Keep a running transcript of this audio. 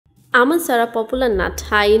Almonds are a popular nut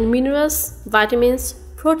high in minerals, vitamins,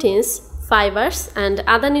 proteins, fibers, and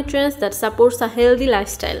other nutrients that supports a healthy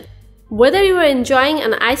lifestyle. Whether you are enjoying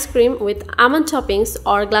an ice cream with almond toppings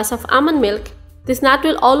or a glass of almond milk, this nut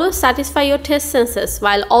will always satisfy your taste senses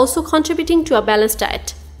while also contributing to a balanced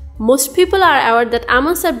diet. Most people are aware that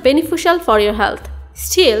almonds are beneficial for your health.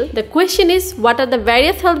 Still, the question is, what are the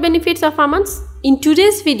various health benefits of almonds? In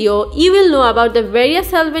today's video, you will know about the various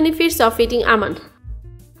health benefits of eating almond.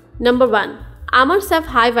 Number 1. Almonds have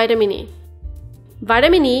high vitamin A.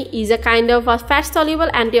 Vitamin A is a kind of a fat-soluble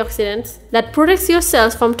antioxidant that protects your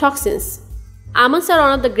cells from toxins. Almonds are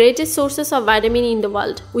one of the greatest sources of vitamin A in the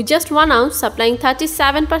world, with just 1 ounce supplying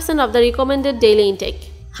 37% of the recommended daily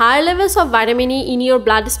intake. Higher levels of vitamin A in your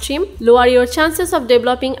bloodstream lower your chances of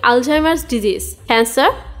developing Alzheimer's disease, cancer,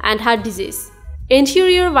 and heart disease. Ensure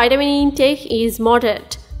your vitamin A intake is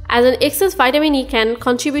moderate, as an excess vitamin E can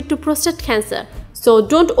contribute to prostate cancer, so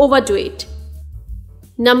don't overdo it.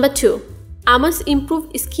 Number 2. Almonds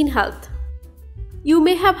improve skin health. You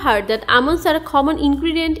may have heard that almonds are a common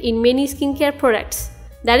ingredient in many skincare products.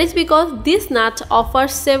 That is because this nut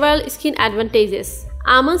offers several skin advantages.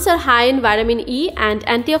 Almonds are high in vitamin E and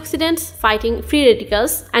antioxidants fighting free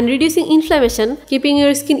radicals and reducing inflammation, keeping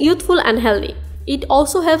your skin youthful and healthy. It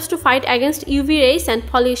also helps to fight against UV rays and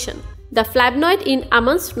pollution. The flavonoid in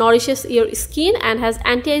almonds nourishes your skin and has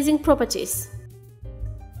anti-aging properties.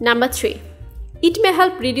 Number 3. It may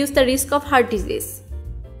help reduce the risk of heart disease.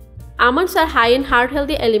 Almonds are high in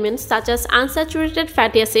heart-healthy elements such as unsaturated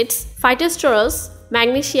fatty acids, phytosterols,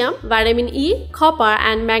 magnesium, vitamin E, copper,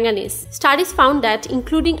 and manganese. Studies found that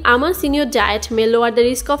including almonds in your diet may lower the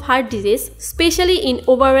risk of heart disease, especially in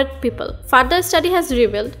overweight people. Further study has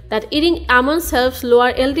revealed that eating almonds helps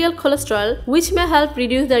lower LDL cholesterol, which may help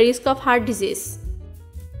reduce the risk of heart disease.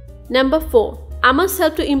 Number 4. Almonds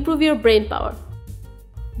help to improve your brain power.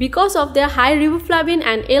 Because of their high riboflavin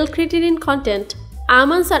and L-carnitine content,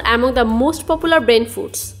 almonds are among the most popular brain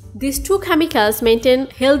foods. These two chemicals maintain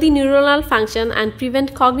healthy neuronal function and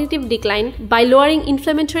prevent cognitive decline by lowering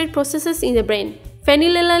inflammatory processes in the brain.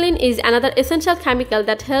 Phenylalanine is another essential chemical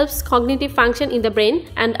that helps cognitive function in the brain,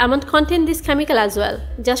 and almonds contain this chemical as well.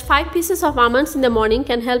 Just 5 pieces of almonds in the morning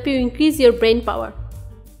can help you increase your brain power.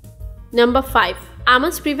 Number 5.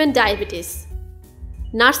 Almonds prevent diabetes.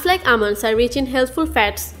 Nuts like almonds are rich in healthful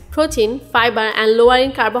fats, protein, fiber, and lower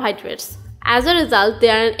in carbohydrates. As a result, they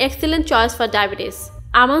are an excellent choice for diabetes.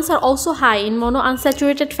 Almonds are also high in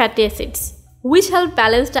monounsaturated fatty acids, which help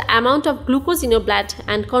balance the amount of glucose in your blood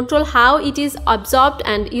and control how it is absorbed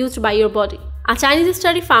and used by your body. A Chinese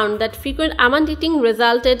study found that frequent almond eating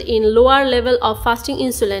resulted in lower level of fasting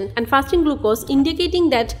insulin and fasting glucose, indicating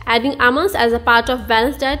that adding almonds as a part of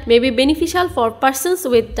balanced diet may be beneficial for persons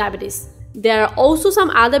with diabetes. There are also some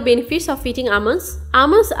other benefits of eating almonds.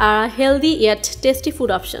 Almonds are a healthy yet tasty food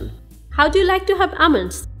option. How do you like to have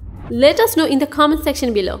almonds? Let us know in the comment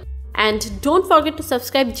section below. And don't forget to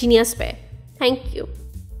subscribe GeniusBae. Thank you.